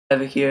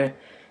Here,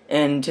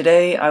 and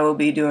today I will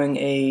be doing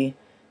a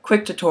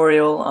quick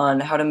tutorial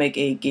on how to make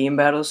a game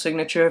battle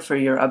signature for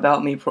your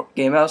About Me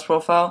game battles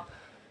profile.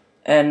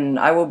 And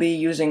I will be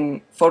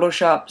using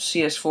Photoshop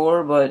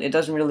CS4, but it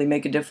doesn't really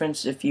make a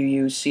difference if you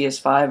use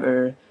CS5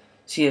 or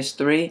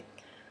CS3.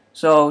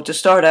 So to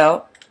start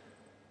out,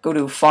 go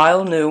to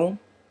File, New,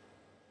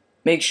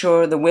 make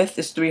sure the width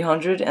is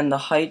 300 and the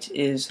height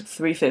is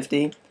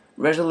 350,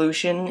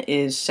 resolution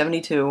is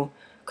 72,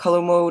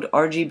 color mode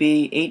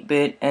RGB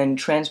 8-bit, and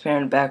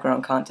transparent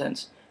background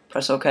contents.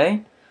 Press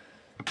OK.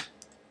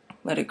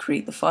 Let it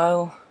create the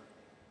file.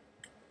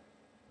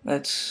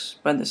 Let's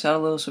spread this out a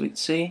little so we can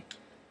see.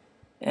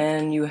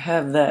 And you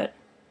have that.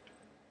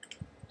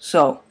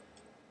 So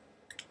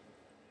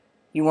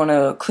you want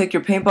to click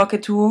your paint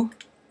bucket tool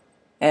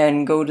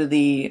and go to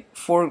the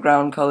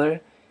foreground color,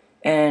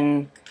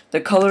 and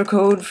the color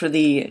code for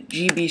the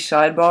GB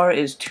sidebar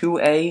is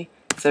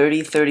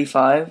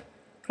 2A3035.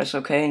 Press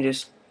OK and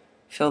just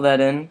fill that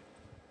in.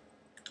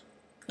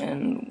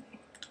 And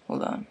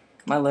hold on,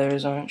 my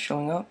layers aren't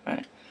showing up.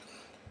 Right.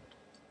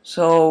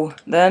 So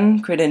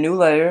then create a new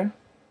layer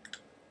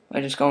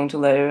by just going to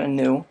Layer and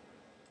New.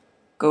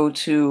 Go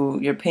to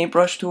your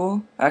paintbrush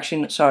tool.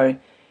 Actually, sorry,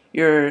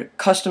 your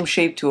custom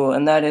shape tool,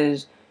 and that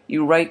is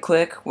you right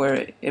click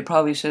where it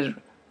probably says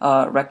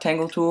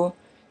rectangle tool.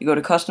 You go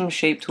to custom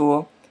shape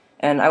tool,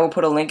 and I will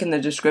put a link in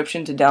the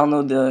description to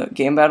download the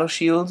game battle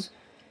shields.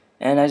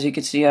 And as you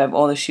can see, I have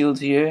all the shields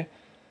here.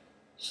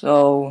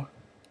 So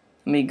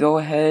let me go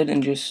ahead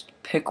and just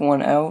pick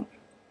one out.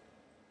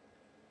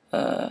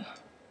 Go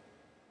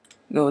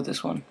with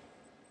this one.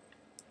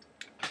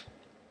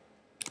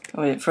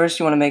 Wait, first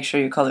you want to make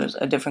sure your color is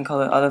a different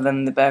color other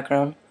than the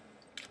background.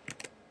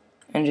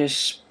 And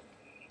just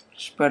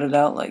spread it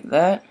out like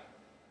that.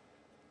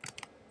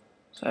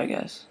 Sorry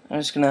guys, I'm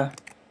just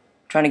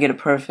trying to get it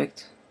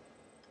perfect.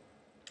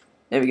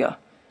 There we go.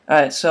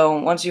 Alright, so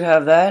once you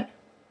have that,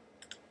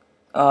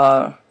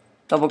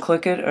 double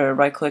click it or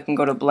right click and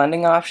go to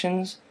blending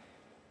options.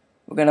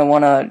 We're going to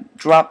want to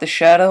drop the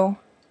shadow,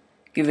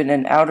 give it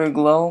an outer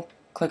glow,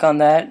 click on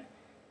that,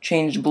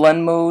 change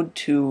blend mode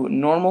to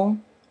normal.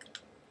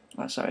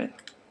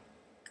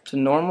 To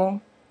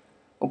normal,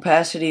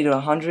 opacity to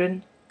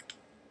 100,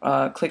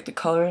 click the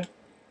color,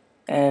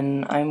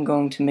 and I'm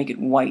going to make it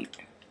white.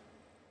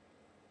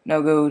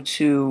 Now go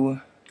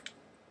to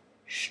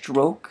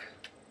stroke,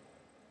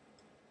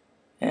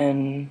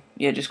 and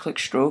yeah, just click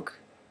stroke,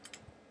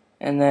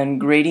 and then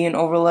gradient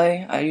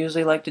overlay, I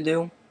usually like to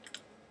do.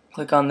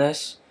 Click on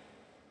this.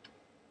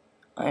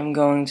 I'm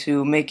going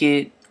to make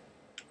it,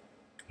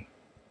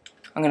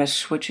 I'm going to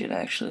switch it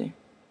actually.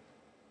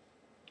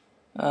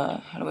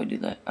 How do I do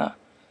that?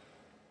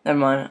 Never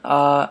mind.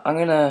 I'm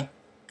gonna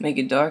make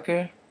it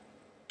darker.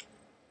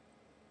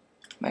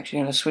 I'm actually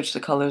gonna switch the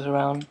colors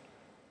around.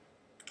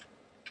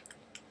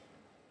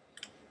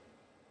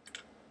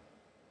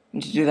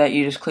 And to do that,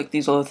 you just click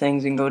these little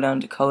things and go down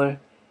to color,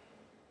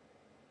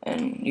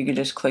 and you can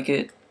just click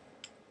it.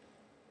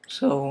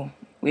 So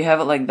we have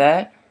it like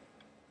that,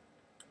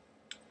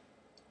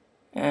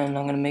 and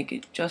I'm gonna make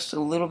it just a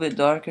little bit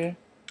darker.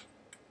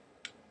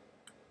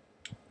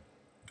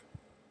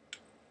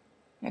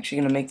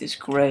 Actually gonna make this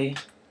gray.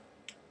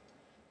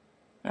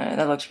 Alright,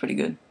 that looks pretty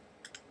good.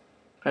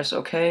 Press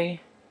OK.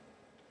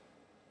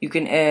 You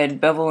can add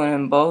bevel and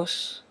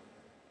emboss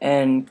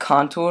and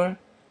contour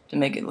to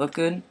make it look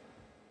good.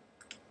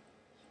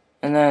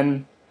 And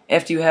then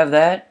after you have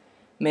that,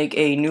 make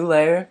a new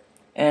layer,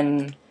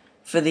 and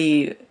for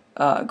the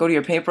go to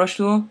your paintbrush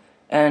tool,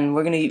 and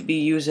we're gonna be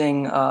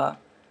using a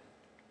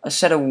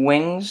set of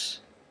wings.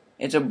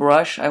 It's a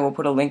brush. I will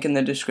put a link in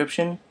the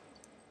description.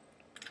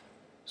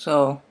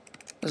 So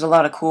there's a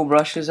lot of cool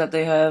brushes that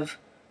they have,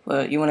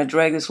 but you want to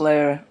drag this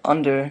layer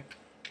under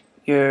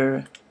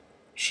your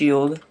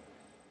shield.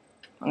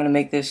 I'm going to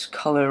make this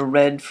color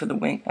red for the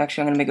wing.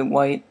 Actually, I'm going to make it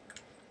white.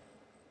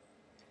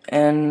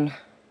 And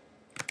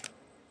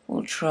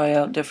we'll try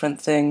out different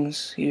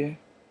things here.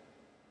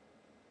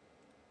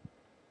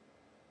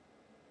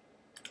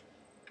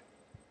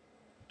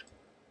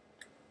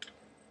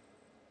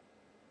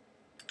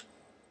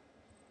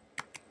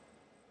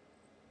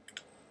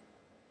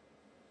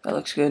 That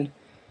looks good.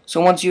 So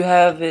once you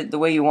have it the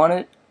way you want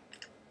it,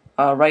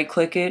 right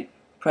click it,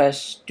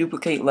 press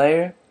duplicate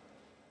layer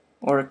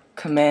or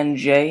Command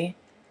J,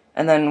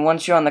 and then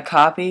once you're on the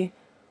copy,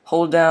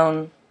 hold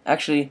down,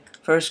 actually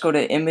first go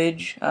to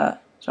image,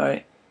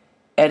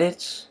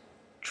 edits,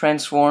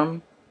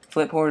 transform,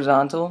 flip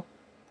horizontal,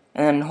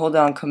 and then hold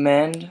down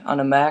Command on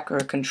a Mac or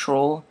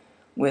Control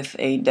with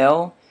a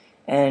Dell,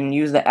 and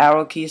use the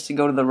arrow keys to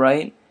go to the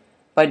right.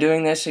 By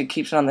doing this, it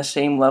keeps it on the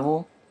same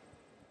level,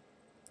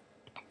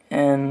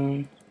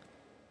 and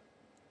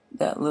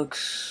that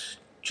looks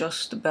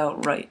just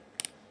about right.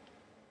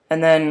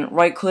 And then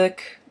right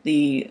click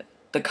the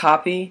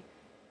copy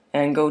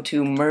and go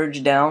to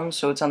merge down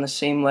so it's on the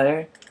same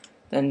layer.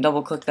 Then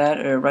double click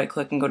that or right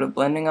click and go to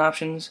blending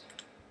options.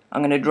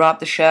 I'm going to drop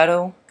the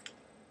shadow.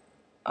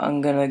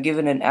 I'm going to give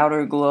it an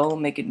outer glow,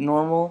 make it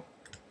normal.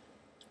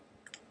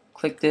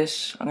 click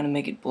this. I'm going to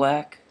make it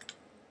black.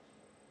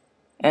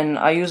 And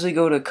I usually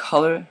go to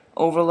color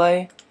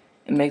overlay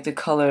and make the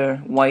color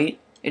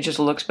white. It just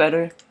looks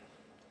better.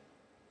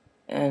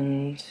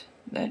 And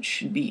that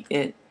should be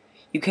it.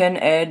 You can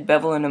add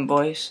bevel and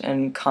emboss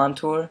and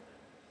contour,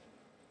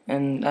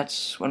 and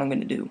that's what I'm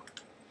going to do.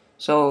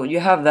 So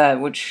you have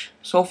that, which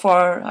so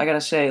far I gotta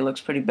say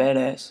looks pretty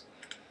badass.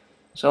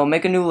 So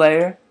make a new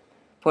layer,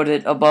 put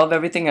it above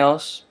everything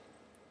else,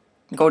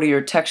 go to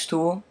your text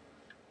tool,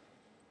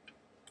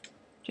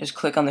 just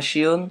click on the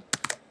shield.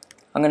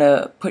 I'm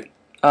gonna put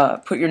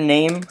your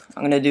name.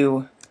 I'm gonna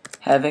do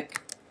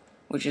Havoc,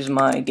 which is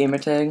my gamer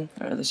tag,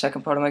 or the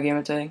second part of my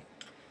gamer tag.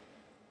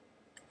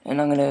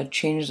 And I'm gonna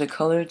change the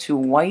color to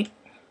white.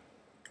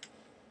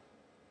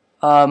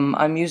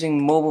 I'm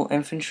using Mobile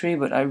Infantry,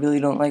 but I really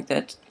don't like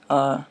that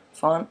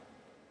font.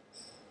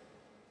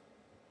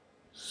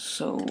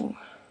 So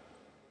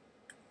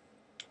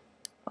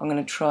I'm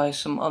gonna try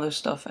some other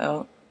stuff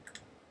out.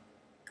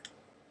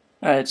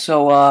 Alright,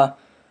 so I'm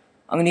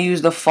gonna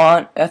use the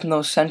font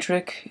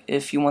Ethnocentric.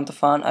 If you want the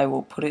font, I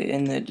will put it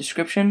in the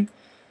description.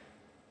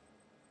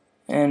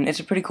 And it's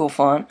a pretty cool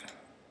font.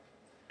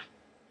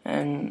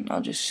 And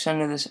I'll just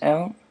center this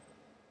out.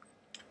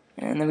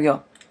 And there we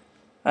go.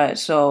 Alright,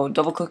 so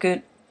double click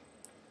it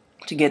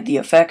to get the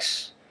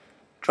effects.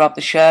 Drop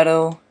the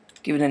shadow,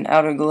 give it an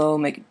outer glow,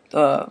 make it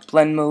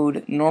blend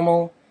mode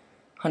normal,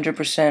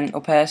 100%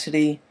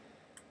 opacity.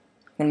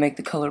 I'm going to make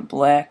the color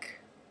black,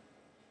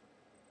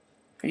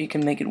 or you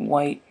can make it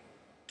white.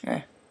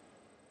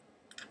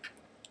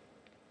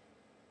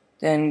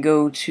 Then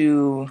go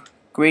to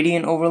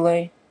gradient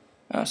overlay,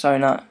 sorry,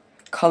 not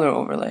color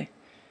overlay,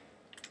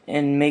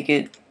 and make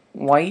it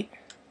white.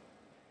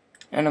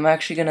 And I'm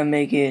actually going to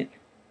make it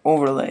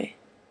overlay.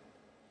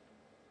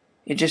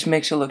 It just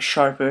makes it look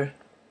sharper,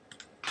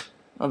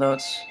 although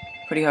it's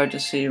pretty hard to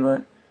see,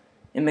 but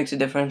it makes a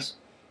difference.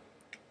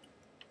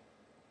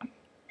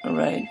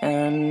 Alright,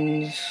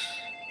 and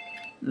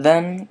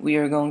then we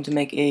are going to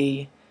make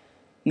a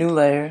new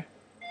layer,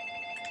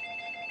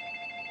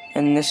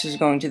 and this is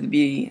going to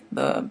be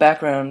the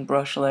background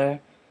brush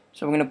layer.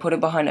 So we're going to put it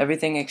behind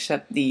everything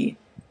except the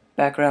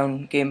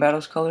background Game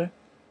Battles color.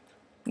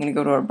 I'm going to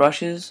go to our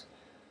brushes.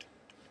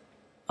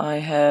 I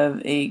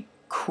have a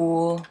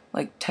cool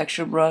like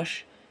texture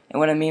brush, and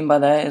what I mean by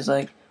that is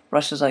like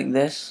brushes like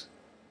this.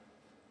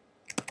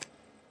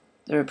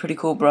 They're pretty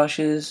cool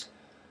brushes,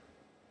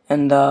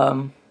 and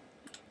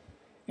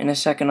in a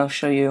second I'll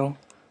show you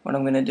what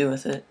I'm gonna do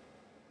with it.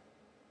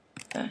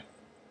 Okay.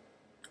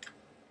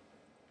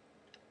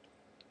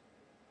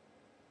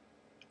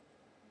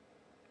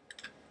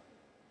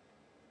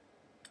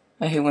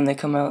 I hate when they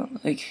come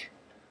out like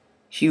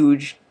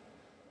huge,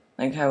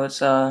 like how it's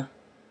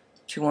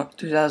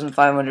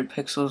 2,500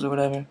 pixels or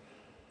whatever.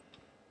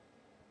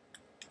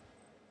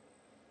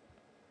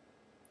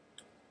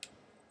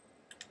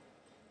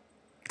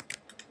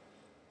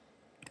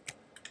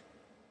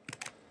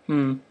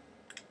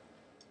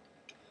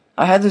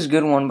 I had this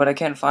good one, but I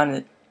can't find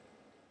it.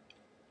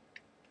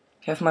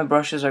 Half my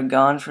brushes are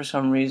gone for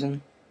some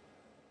reason.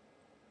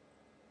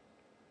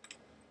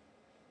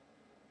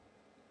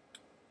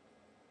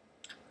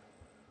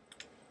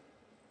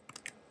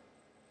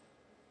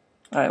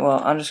 Alright,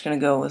 well, I'm just gonna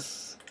go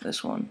with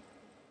this one.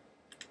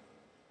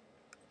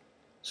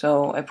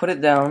 So, I put it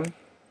down.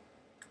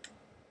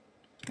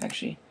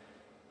 Actually,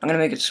 I'm gonna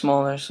make it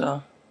smaller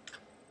so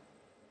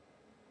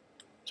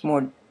it's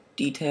more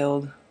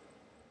detailed,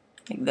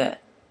 like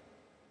that.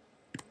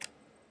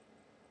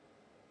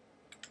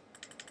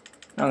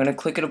 Now I'm gonna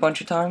click it a bunch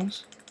of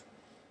times,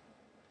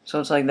 so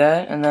it's like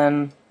that, and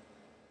then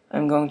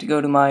I'm going to go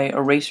to my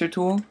eraser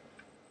tool,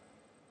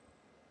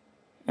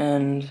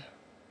 and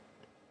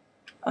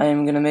I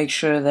am gonna make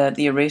sure that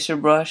the eraser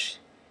brush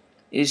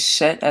is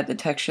set at the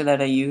texture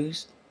that I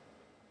used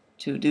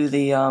to do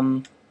the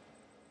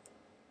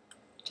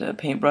to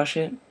paintbrush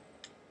it,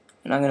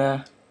 and I'm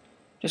gonna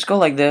just go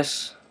like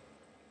this.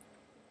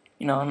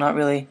 You know, I'm not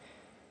really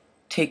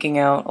taking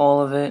out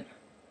all of it,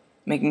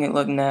 making it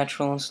look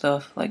natural and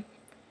stuff, like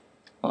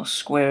all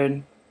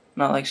squared,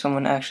 not like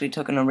someone actually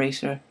took an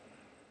eraser.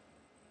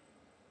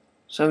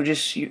 So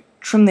just you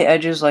trim the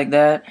edges like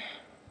that.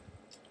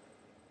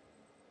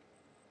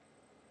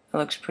 That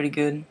looks pretty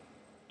good.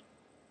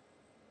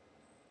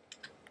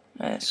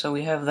 Alright, so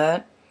we have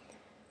that.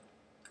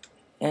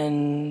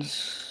 And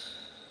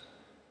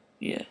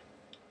yeah,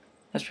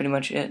 that's pretty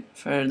much it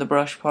for the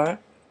brush part.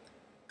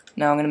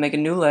 Now I'm going to make a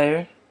new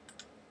layer.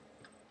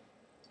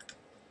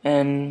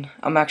 And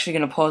I'm actually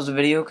going to pause the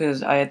video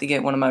because I have to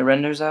get one of my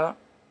renders out.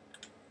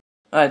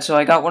 Alright, so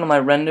I got one of my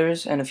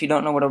renders, and if you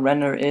don't know what a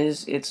render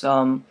is, it's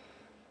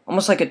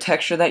almost like a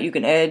texture that you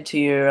can add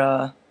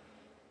to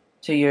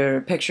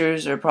your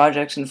pictures or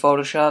projects in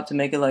Photoshop to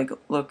make it like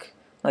look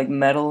like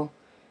metal.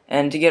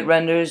 And to get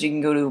renders, you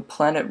can go to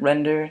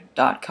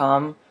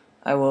planetrender.com.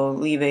 I will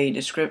leave a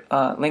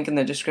link in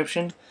the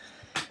description.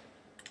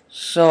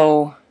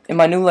 So in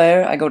my new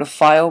layer, I go to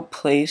File,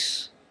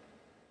 Place.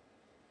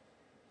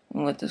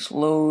 I'll let this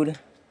load.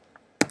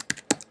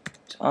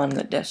 It's on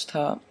the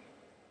desktop.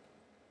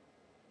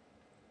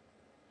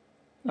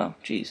 Oh,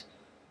 jeez.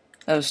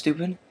 That was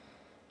stupid.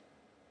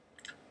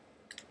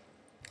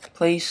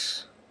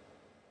 Place.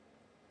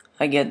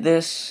 I get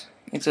this.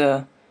 It's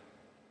a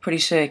pretty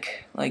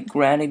sick, like,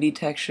 granity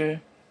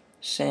texture.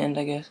 Sand,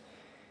 I guess.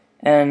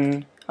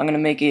 And I'm gonna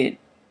make it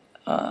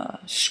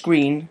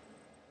screen.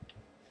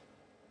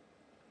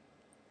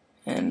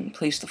 And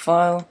place the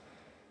file.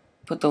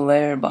 Put the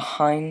layer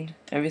behind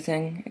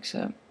everything,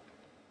 except.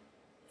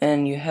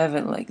 And you have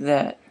it like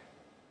that.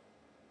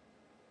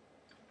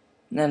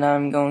 Then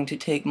I'm going to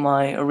take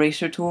my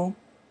eraser tool,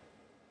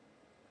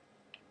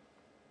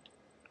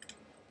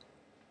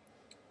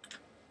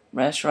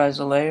 rasterize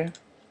the layer.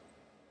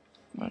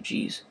 Oh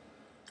jeez.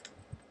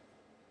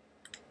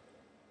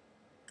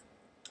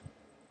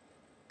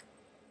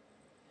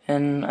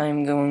 And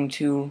I'm going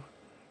to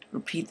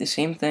repeat the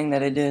same thing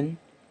that I did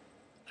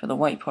for the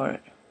white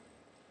part.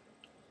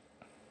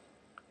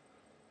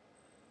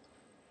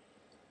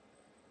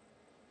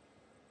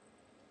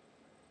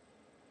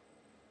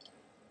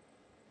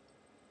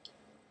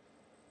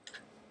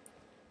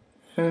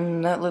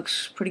 And that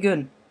looks pretty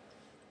good.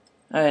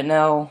 Alright,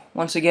 now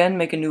once again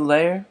make a new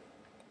layer.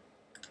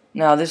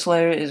 Now this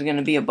layer is going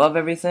to be above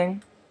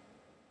everything.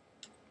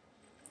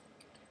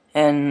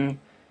 And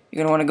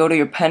you're going to want to go to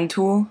your pen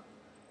tool.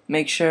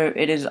 Make sure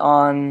it is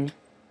on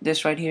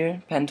this right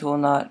here. Pen tool,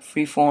 not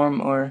freeform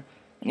or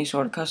any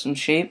sort of custom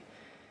shape.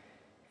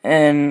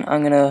 And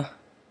I'm going to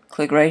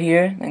click right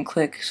here, then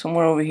click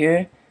somewhere over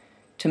here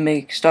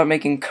to start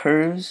making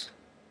curves.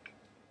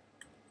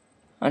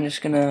 I'm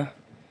just going to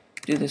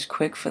do this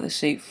quick for the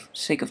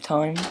sake of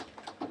time.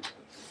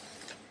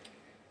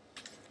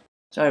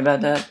 Sorry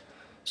about that.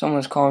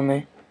 Someone's calling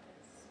me.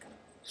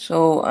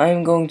 So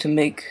I'm going to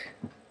make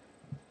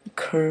a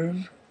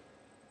curve,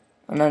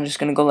 and I'm just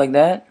going to go like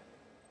that.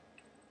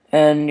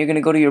 And you're going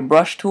to go to your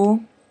brush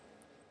tool.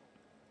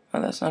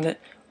 Oh, that's not it.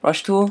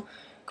 Brush tool.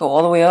 Go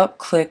all the way up.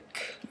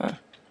 Click.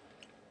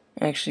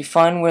 Actually,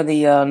 find where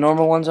the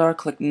normal ones are.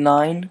 Click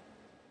 9.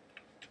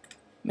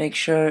 Make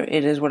sure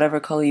it is whatever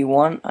color you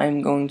want.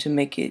 I'm going to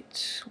make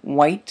it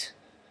white.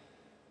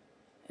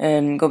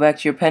 And go back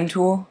to your pen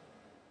tool.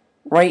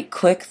 Right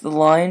click the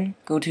line.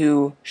 Go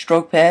to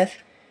stroke path.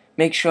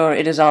 Make sure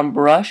it is on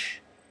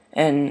brush.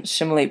 And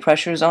simulate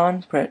pressure is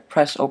on.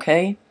 Press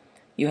OK.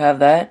 You have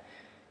that.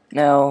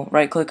 Now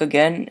right click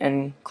again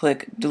and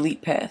click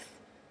delete path.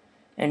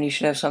 And you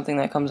should have something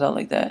that comes out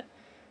like that.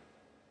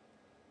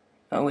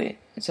 Oh wait,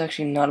 it's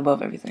actually not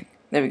above everything.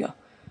 There we go.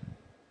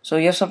 So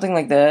you have something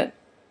like that.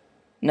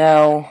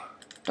 Now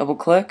double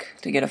click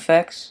to get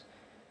effects.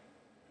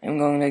 I'm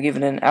going to give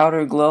it an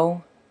outer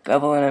glow,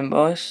 bevel and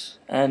emboss,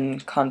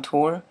 and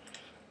contour.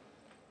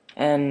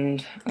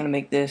 And I'm going to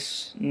make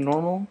this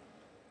normal.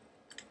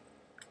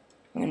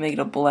 I'm going to make it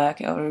a black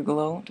outer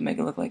glow to make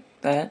it look like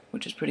that,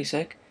 which is pretty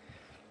sick.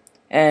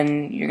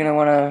 And you're going to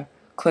want to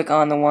click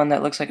on the one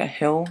that looks like a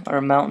hill or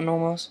a mountain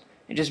almost.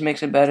 It just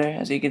makes it better.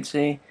 As you can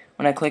see,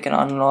 when I click it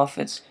on and off,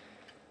 it's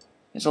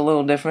a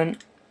little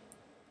different.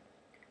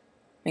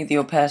 Make the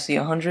opacity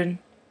 100.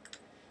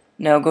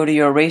 Now go to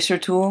your eraser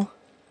tool.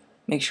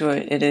 Make sure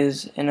it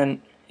is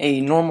in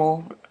a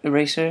normal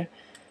eraser.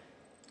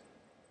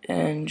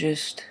 And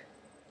just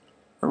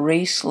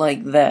erase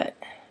like that.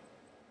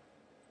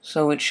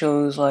 So it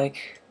shows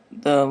like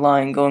the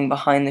line going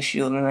behind the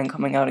shield and then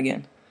coming out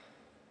again.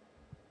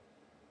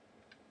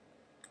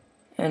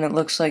 And it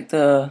looks like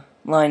the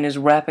line is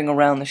wrapping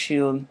around the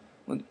shield,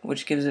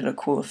 which gives it a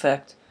cool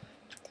effect.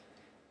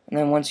 And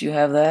then once you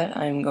have that,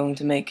 I'm going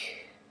to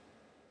make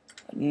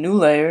a new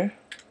layer.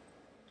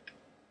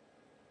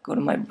 Go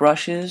to my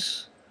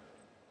brushes.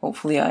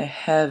 Hopefully I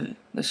have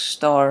the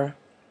star.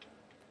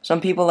 Some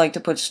people like to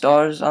put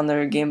stars on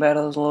their Game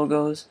Battles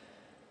logos.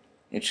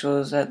 It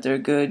shows that they're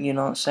good, you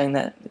know, saying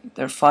that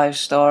they're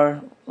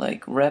 5-star,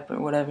 like rep or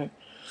whatever.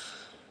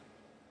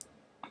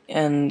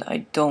 And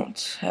I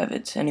don't have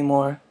it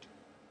anymore.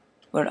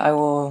 But I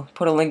will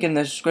put a link in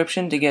the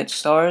description to get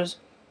stars.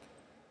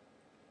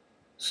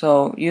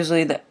 So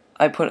usually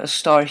I put a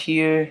star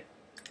here,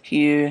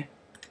 here,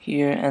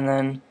 here, and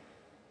then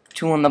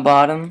 2 on the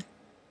bottom.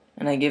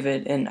 And I give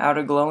it an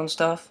outer glow and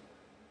stuff.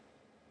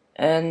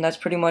 And that's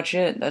pretty much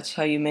it. That's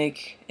how you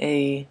make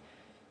a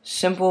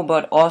simple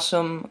but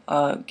awesome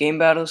game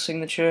battle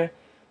signature.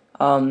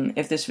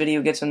 If this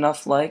video gets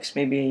enough likes,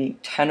 maybe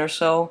 10 or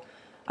so,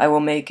 I will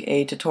make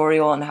a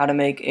tutorial on how to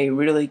make a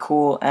really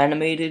cool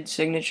animated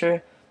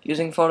signature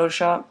using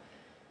Photoshop.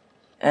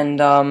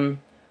 And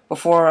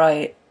before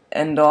I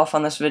end off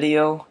on this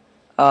video,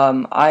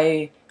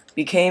 I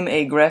became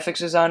a graphics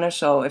designer,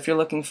 so if you're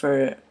looking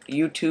for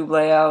YouTube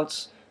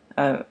layouts,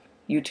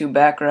 YouTube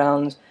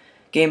backgrounds,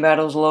 game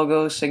battles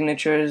logos,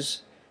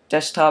 signatures,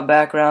 desktop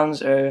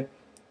backgrounds, or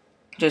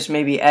just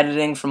maybe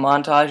editing for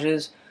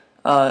montages,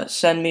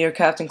 send me or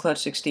Captain Clutch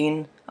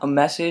 16 a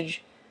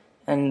message,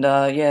 and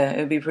yeah, it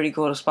would be pretty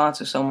cool to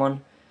sponsor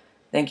someone.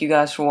 Thank you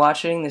guys for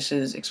watching. This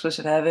is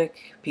Explicit Havoc.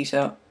 Peace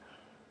out.